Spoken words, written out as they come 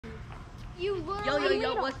You look.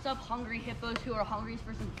 Yo, what's up, hungry hippos who are hungry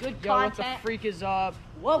for some good Yo, what content? the freak is up?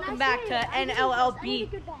 Welcome back to NLLB.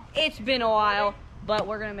 It's been a while, but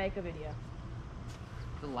we're gonna make a video.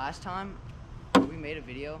 The last time we made a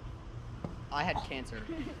video, I had cancer.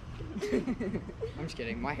 I'm just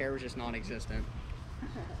kidding. My hair was just non-existent.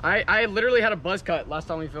 I literally had a buzz cut last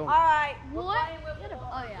time we filmed. All right. What?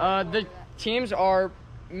 Oh yeah. The teams are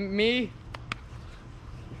me,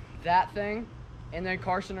 that thing, and then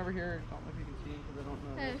Carson over here. I don't know if you can see because I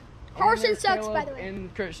don't know. Hey. And Carson there's sucks, Caleb by the way.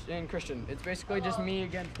 And Christian. It's basically just me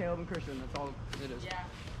against Caleb and Christian. That's all it is. Yeah.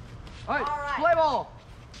 All right, All right. play ball.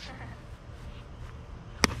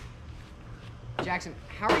 Jackson,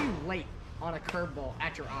 how are you late on a curveball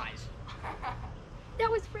at your eyes? That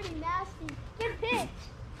was pretty nasty. Good pitch.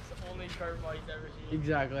 Only curveball he's ever seen.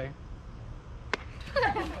 Exactly.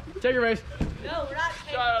 Take your race. No, we're not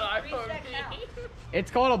taking Shot on 3 iPhone seconds out. me. It's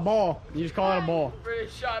called a ball. You just call it a ball.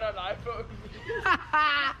 First shot on iPhone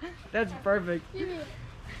me. That's perfect. Oh,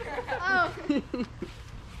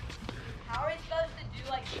 How are we supposed to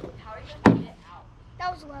do how are we supposed to get out?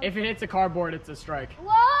 that was low. If it hits a cardboard, it's a strike.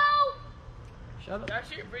 Low. Shut It's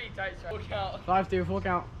actually a pretty tight shot. Look out. 5-2, full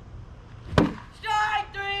count.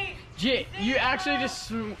 Strike 3! Jit, you actually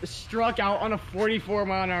just struck out on a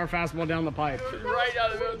 44-mile-an-hour fastball down the pipe. It was right down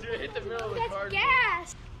the middle, dude. Hit the middle of the That's card.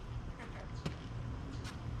 gas.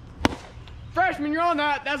 Freshman, you're on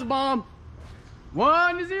that. That's a bomb.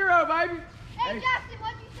 1-0, baby. Hey, Jackson,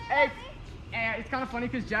 what'd you say Hey, about me? and it's kind of funny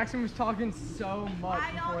because Jackson was talking so much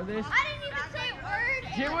before this. I didn't even say a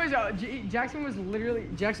word. Jackson was literally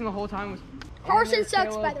the whole time was. Carson and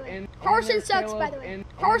sucks, Caleb, by the way. and Carson there's sucks, Caleb, by the way. and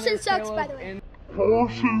Carson there's sucks, Caleb, by the way. and-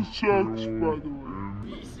 Carson sucks, by the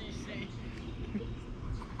way. BCC.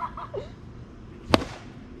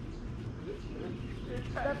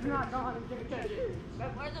 That's not gone. He's gonna catch it.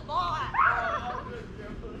 Where's the ball at?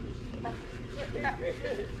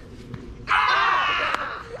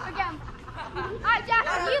 Again. Alright,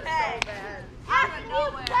 Jackson, you bad. Jackson,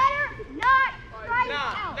 you better not strike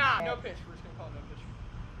out. Nah, no pitch. We're just gonna call it no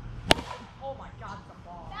pitch. Oh my god, it's a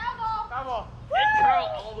ball. Foul ball. Foul ball. It curled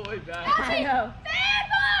all the way back. Jackson, know. foul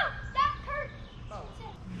ball. That hurt.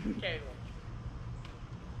 Okay.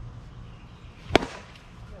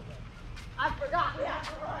 I forgot we have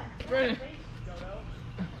to run. Brandon.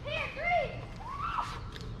 Here,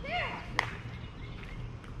 3. Here.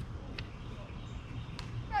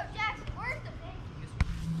 Bro, Jackson, where's the pitch?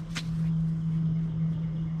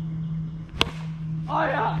 Oh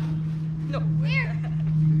yeah. Here.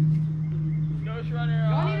 Nose runner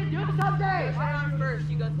Y'all on. need to do this update. Run on first,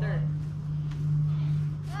 you go third.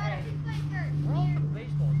 Who's playing third? Where all the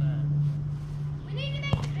baseball's at? We need to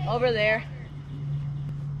make it big. Over there.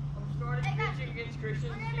 I'm starting Hey, Matt. pitching against Christian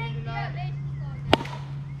We're gonna team make the tonight. base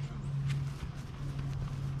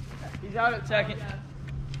slow. He's out at second.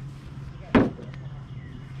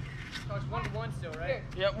 So it's 1-1 still, right?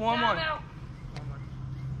 Yep, 1-1.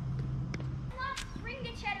 Bring the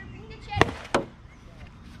cheddar, bring the cheddar.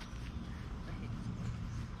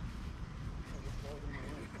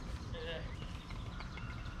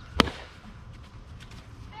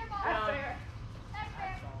 Fair ball. That's fair. That's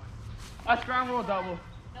fair. That's ground rule double.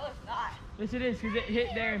 No, it's not. Yes, it is because it hit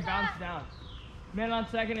there and bounced down. Man on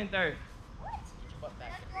second and third. What?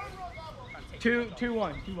 That's drum roll double.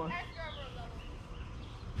 2-1. 2-1. That's drum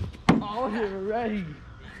roll double. Oh, you're ready.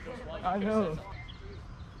 I know.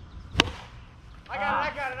 I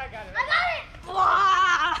got it. I got it!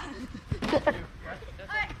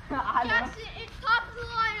 Alright, Jackson, it's top of the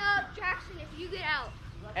lineup. Jackson, if you get out.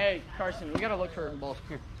 Hey, Carson, we gotta look for balls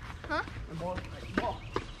here. Huh? Ball.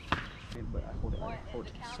 But I hold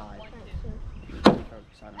it to the side.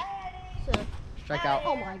 So, Strike out.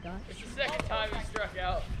 oh my gosh. It's the second time he struck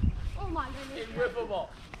out Oh my in goodness. whiffle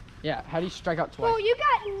Yeah, how do you strike out twice? Bro, you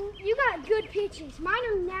got good pitches. Mine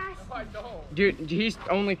are nasty. No, I don't. Dude, he's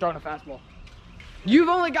only thrown a fastball. You've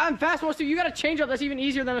only gotten fastballs, so you got a changeup that's even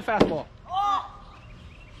easier than a fastball. Oh!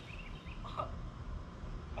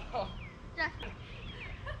 Jackson.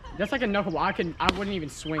 That's like a knuckleball. I wouldn't even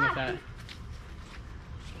swing at that.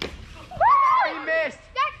 He missed.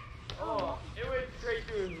 Oh, it went straight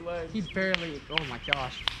through his legs. He barely. Oh my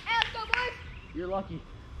gosh. Hey, let's go, boys. You're lucky.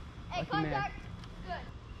 Hey, Lucky man. contact. Good.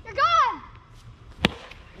 You're gone.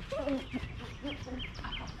 Got it.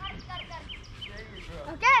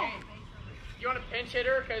 Okay. You want a pinch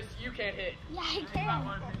hitter? Because you can't hit. Yeah, I can.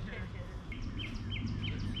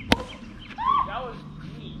 That was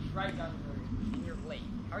me, right down the road. You're late.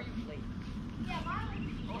 How are you late? Yeah,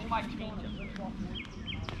 mine. Those are my changeup.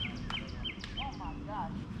 Oh my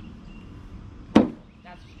god.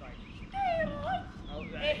 That's a strike. Hey, what? Oh,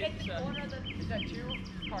 know that. It hit the corner of the. Is that too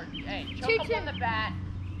hard? Hey, Two, choke up two. on the bat.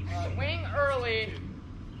 Swing early.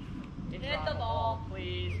 It's Hit on the ball.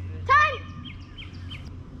 please. Time.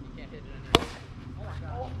 You can't hit it anymore.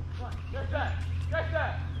 Oh my god. Get that. Get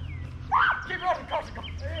that. Keep rolling, Carson. Go.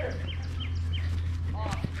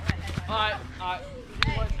 Alright.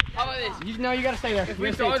 How about this? You know you gotta stay there. If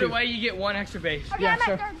we throw it away, you get 1 extra base. Okay, Yeah, I'm at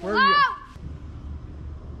sure. third. Where are you?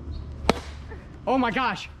 Whoa! Oh my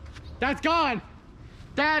gosh. That's gone.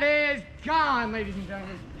 That is gone, ladies and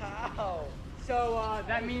gentlemen. How? So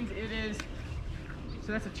that means it is.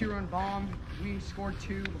 So that's a 2-run bomb. We scored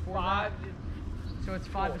 2 before 5. that. So it's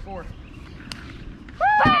 5-4.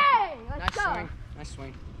 Bang! Let's Nice go. swing. Nice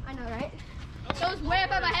swing. I know, right? That was way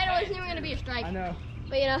above my head. It wasn't even gonna be a strike. I know.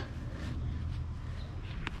 But you know.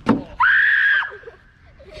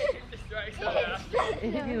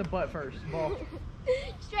 It hit me in the butt first. Ball.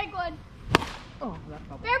 Strike one. Oh, that's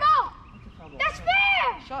probably. Fair ball. That's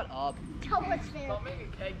fair. Shut up. That was fair. Stop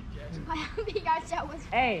making cake, Jackson. I hope you guys that was.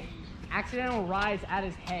 Hey, accidental rise at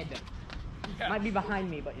his head. Yeah. Might be behind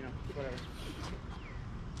me, but you know, whatever.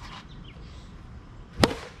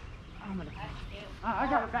 I'm gonna. I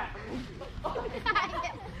got it back.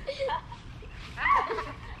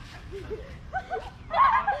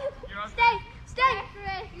 Stay. Extra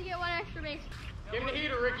base. You get 1 extra base. Give me the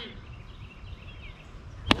heater, Ricky.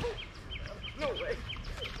 No way.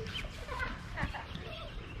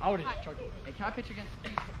 I would have chucked it. Hey, can I pitch again?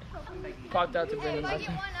 Popped out to Hey, Brendan. if I get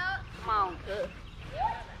 1 out. Come on,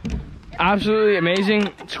 kid. Absolutely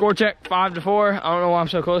amazing. Score check 5-4. I don't know why I'm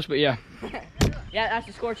so close, but yeah. Yeah, that's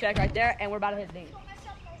the score check right there, and we're about to hit Dane.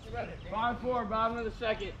 5-4, bottom of the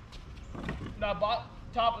second. No,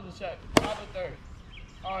 top of the second. Top of the third.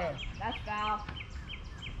 Oh yeah. That's foul.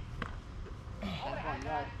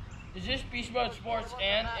 Is this Beast Mode Sports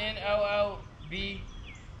and NLLB?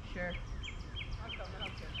 Sure.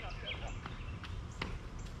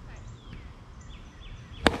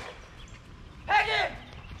 Heck it!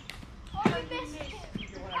 Oh, you missed it.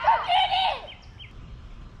 Go get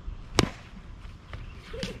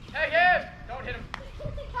it. Hey, him! Don't hit him.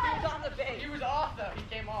 He was on the base. He was off though. He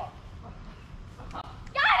came off. Got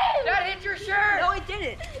him. That hit your shirt. No, it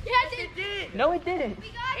didn't. Yes, it did. No, it didn't. We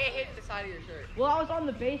got It it. hit the side of your shirt. Well, I was on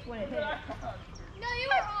the base when it hit. No, you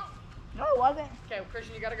were off. No, it wasn't. Okay, well,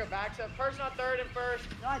 Christian, you gotta go back. So person on third and first.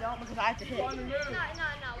 No, I don't, because I have to hit.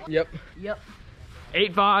 No. Yep. Yep.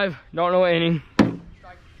 8-5. Don't know what inning.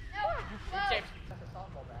 Strike. No. Whoa. Safe. That's a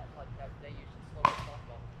softball bat. Like that they use in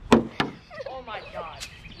slow softball. Oh my god.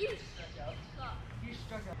 You suck. You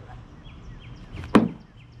struck up.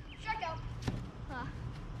 struck out.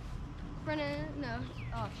 Brennan, no.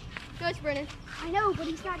 Oh, no, it's Brennan. I know, but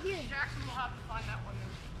he's not here. Jackson will have to find that one.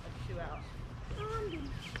 That's 2 outs.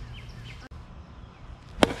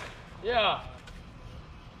 Yeah.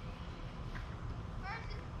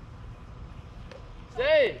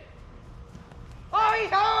 Stay. Oh,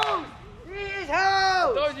 he's home! He is I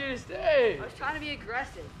home! told you to stay. I was trying to be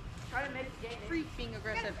aggressive. Trying to make the game. Freak being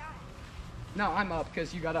aggressive. No, I'm up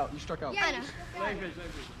because you got out. You struck out. Yeah, I know. Same fish, same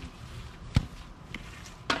fish.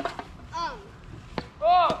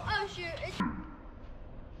 Oh shoot. It's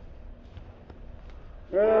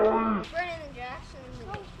Brennan and Jackson.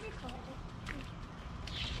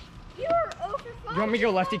 You're over 5. You want me to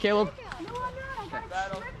go lefty, Caleb? No, I'm not. I got a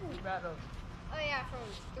Battle. triple. Battle. Oh yeah, from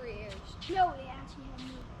 3 years. No, they actually had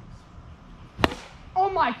me. Oh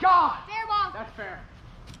my god! Fair ball. That's fair.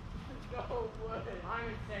 No way. I'm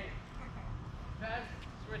insane. Best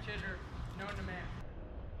switch hitter known to man.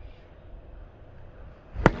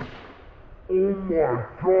 Oh my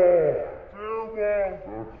god. Fair ball.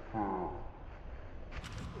 That's fair.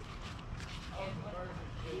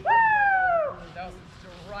 That was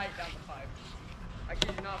right down the pipe. I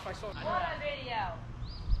kid you not, if I saw What a video.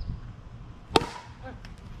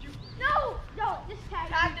 No, this tag.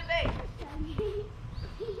 Time to base.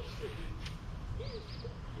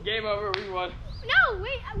 Game over. We won. No,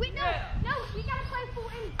 wait, no, we gotta play full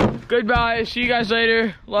innings. Goodbye. See you guys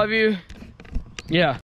later. Love you. Yeah.